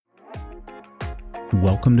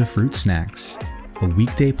Welcome to Fruit Snacks, a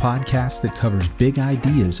weekday podcast that covers big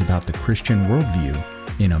ideas about the Christian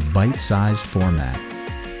worldview in a bite-sized format.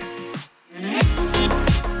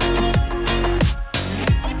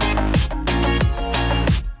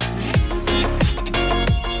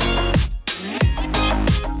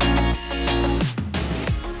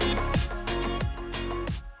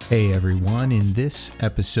 Hey everyone, in this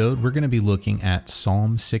episode we're going to be looking at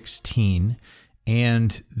Psalm 16.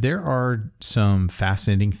 And there are some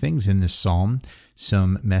fascinating things in this psalm,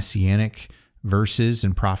 some messianic verses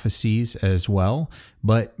and prophecies as well.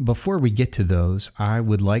 But before we get to those, I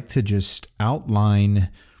would like to just outline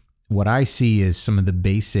what I see as some of the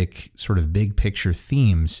basic sort of big picture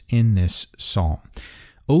themes in this psalm.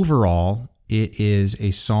 Overall, it is a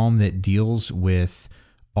psalm that deals with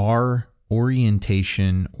our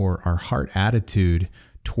orientation or our heart attitude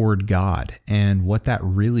toward God and what that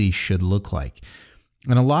really should look like.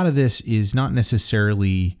 And a lot of this is not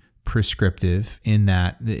necessarily prescriptive in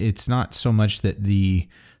that it's not so much that the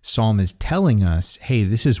psalm is telling us, hey,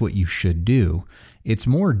 this is what you should do. It's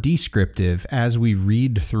more descriptive as we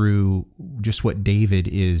read through just what David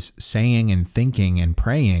is saying and thinking and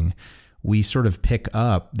praying. We sort of pick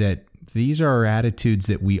up that these are attitudes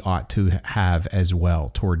that we ought to have as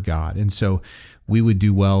well toward God. And so we would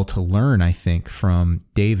do well to learn, I think, from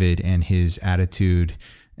David and his attitude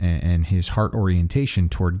and his heart orientation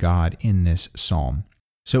toward God in this psalm.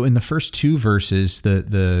 So in the first two verses,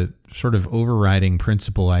 the sort of overriding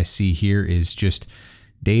principle I see here is just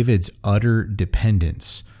David's utter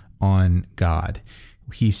dependence on God.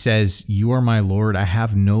 He says, "You are my Lord, I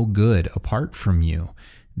have no good apart from you."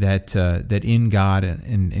 That in God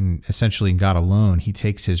and essentially in God alone, he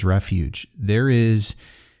takes his refuge. There is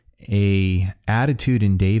a attitude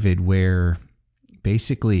in David where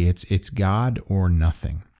basically it's God or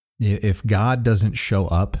nothing. If God doesn't show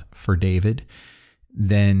up for David,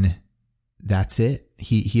 then that's it.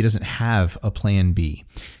 He doesn't have a plan B.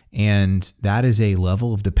 And that is a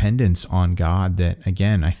level of dependence on God that,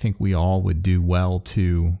 again, I think we all would do well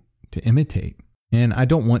to imitate. And I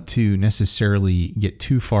don't want to necessarily get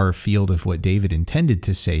too far afield of what David intended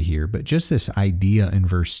to say here, but just this idea in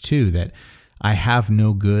verse 2 that I have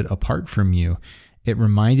no good apart from you, it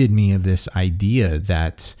reminded me of this idea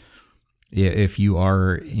that if you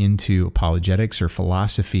are into apologetics or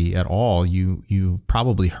philosophy at all, you've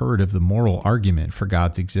probably heard of the moral argument for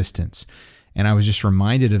God's existence. And I was just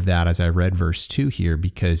reminded of that as I read verse 2 here,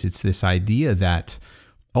 because it's this idea that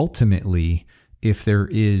ultimately, if there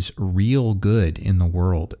is real good in the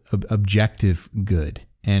world, objective good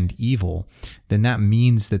and evil, then that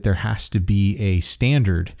means that there has to be a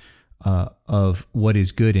standard of what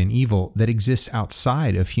is good and evil that exists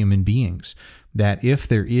outside of human beings. That if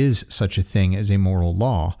there is such a thing as a moral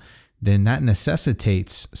law, then that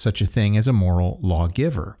necessitates such a thing as a moral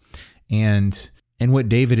lawgiver. And what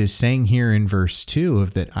David is saying here in verse 2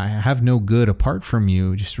 of that I have no good apart from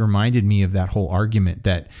you just reminded me of that whole argument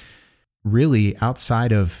that really,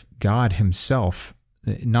 outside of God himself,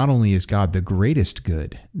 not only is God the greatest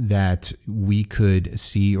good that we could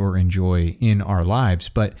see or enjoy in our lives,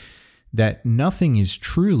 but that nothing is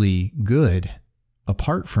truly good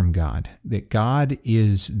apart from God, that God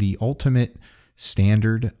is the ultimate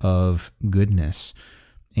standard of goodness,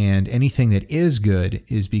 and anything that is good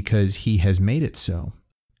is because he has made it so.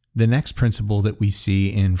 The next principle that we see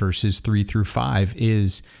in verses 3 through 5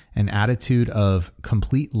 is an attitude of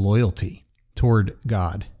complete loyalty toward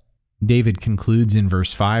God. David concludes in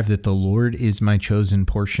verse 5 that the Lord is my chosen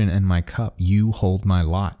portion and my cup. You hold my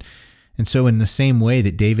lot. And so in the same way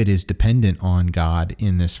that David is dependent on God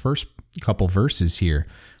in this first couple verses here,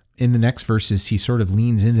 in the next verses, he sort of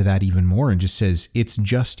leans into that even more and just says, it's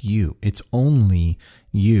just you. It's only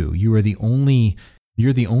you. You're the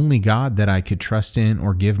only God that I could trust in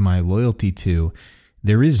or give my loyalty to.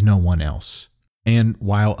 There is no one else. And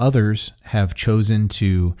while others have chosen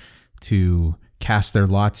to cast their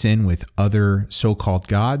lots in with other so-called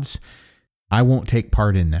gods, I won't take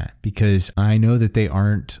part in that because I know that they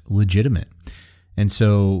aren't legitimate. And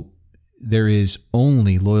so there is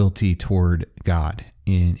only loyalty toward God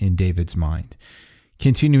in David's mind.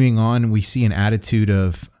 Continuing on, we see an attitude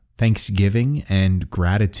of thanksgiving and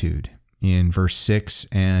gratitude in verse 6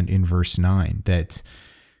 and in verse 9, that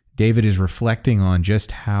David is reflecting on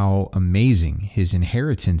just how amazing his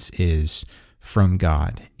inheritance is from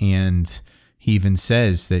God. And he even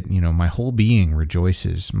says that, my whole being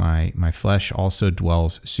rejoices, my flesh also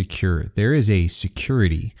dwells secure. There is a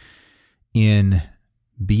security in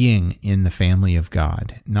being in the family of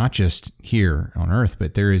God, not just here on earth,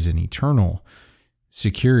 but there is an eternal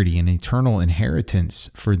security, an eternal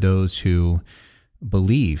inheritance for those who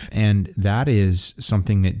believe. And that is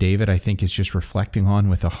something that David, I think, is just reflecting on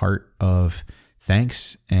with a heart of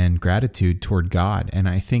thanks and gratitude toward God. And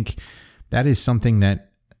I think that is something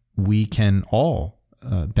that we can all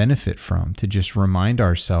benefit from, to just remind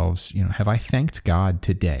ourselves, have I thanked God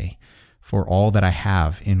today for all that I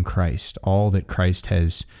have in Christ, all that Christ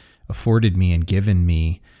has afforded me and given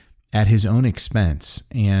me at his own expense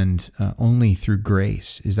and only through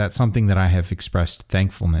grace? Is that something that I have expressed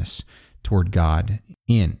thankfulness toward God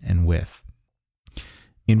in and with?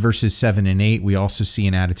 In verses 7 and 8, we also see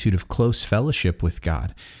an attitude of close fellowship with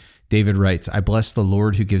God. David writes, I bless the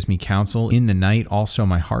Lord who gives me counsel. In the night also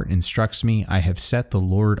my heart instructs me. I have set the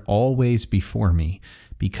Lord always before me.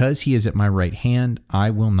 Because he is at my right hand,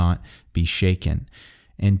 I will not be shaken.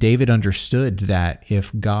 And David understood that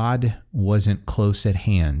if God wasn't close at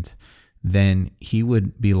hand, then he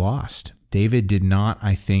would be lost. David did not,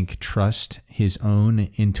 I think, trust his own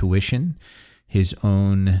intuition, his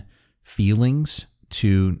own feelings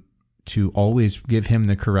to always give him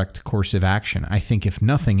the correct course of action. I think if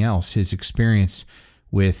nothing else, his experience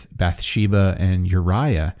with Bathsheba and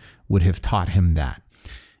Uriah would have taught him that.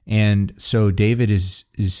 And so David is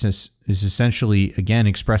essentially, again,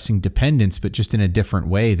 expressing dependence, but just in a different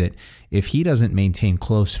way, that if he doesn't maintain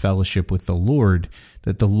close fellowship with the Lord,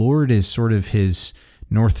 that the Lord is sort of his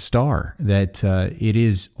North Star, that it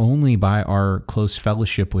is only by our close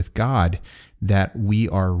fellowship with God that we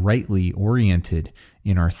are rightly oriented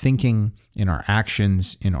in our thinking, in our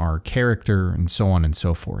actions, in our character, and so on and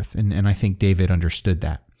so forth. And I think David understood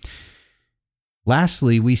that.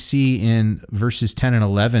 Lastly, we see in verses 10 and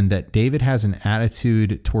 11 that David has an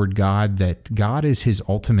attitude toward God, that God is his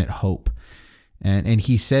ultimate hope. And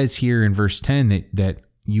he says here in verse 10 that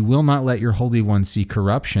you will not let your Holy One see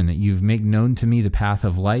corruption, that you've made known to me the path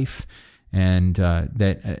of life, and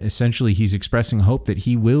that essentially he's expressing hope that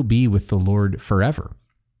he will be with the Lord forever,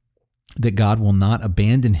 that God will not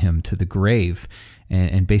abandon him to the grave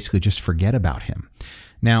and basically just forget about him.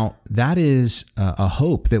 Now, that is a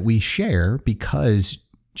hope that we share because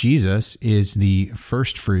Jesus is the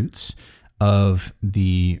first fruits of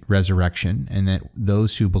the resurrection, and that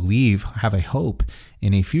those who believe have a hope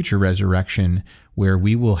in a future resurrection where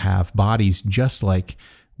we will have bodies just like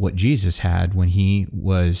what Jesus had when he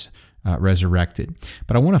was resurrected.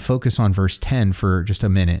 But I want to focus on verse 10 for just a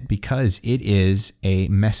minute because it is a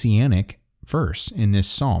messianic verse in this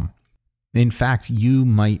psalm. In fact, you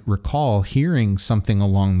might recall hearing something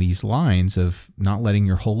along these lines of not letting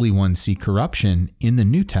your Holy One see corruption in the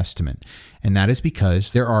New Testament. And that is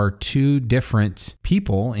because there are two different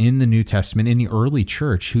people in the New Testament, in the early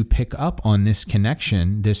church, who pick up on this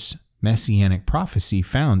connection, this messianic prophecy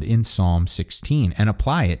found in Psalm 16, and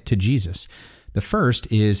apply it to Jesus. The first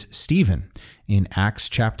is Stephen in Acts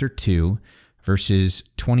chapter 2, verses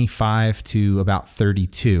 25 to about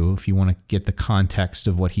 32, if you want to get the context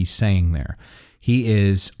of what he's saying there. He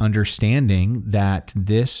is understanding that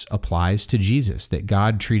this applies to Jesus, that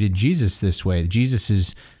God treated Jesus this way. Jesus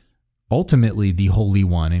is ultimately the Holy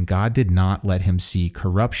One, and God did not let him see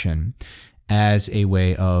corruption as a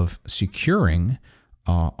way of securing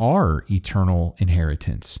our eternal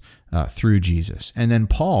inheritance through Jesus. And then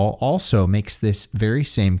Paul also makes this very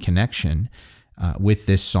same connection with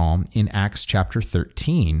this psalm in Acts chapter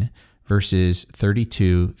 13, verses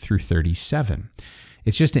 32 through 37.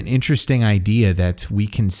 It's just an interesting idea that we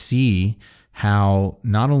can see how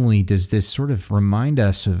not only does this sort of remind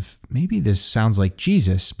us of maybe this sounds like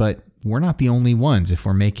Jesus, but we're not the only ones if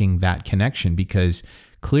we're making that connection, because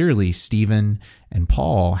clearly Stephen and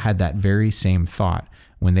Paul had that very same thought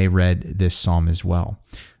when they read this psalm as well.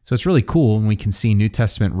 So it's really cool when we can see New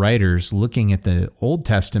Testament writers looking at the Old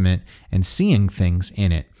Testament and seeing things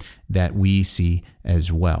in it that we see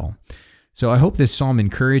as well. So I hope this psalm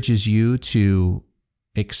encourages you to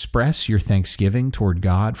express your thanksgiving toward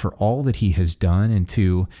God for all that he has done, and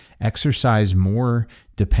to exercise more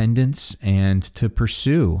dependence and to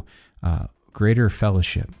pursue greater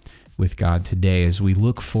fellowship with God today as we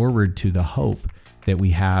look forward to the hope that we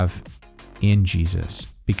have in Jesus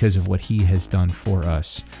because of what he has done for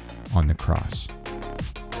us on the cross.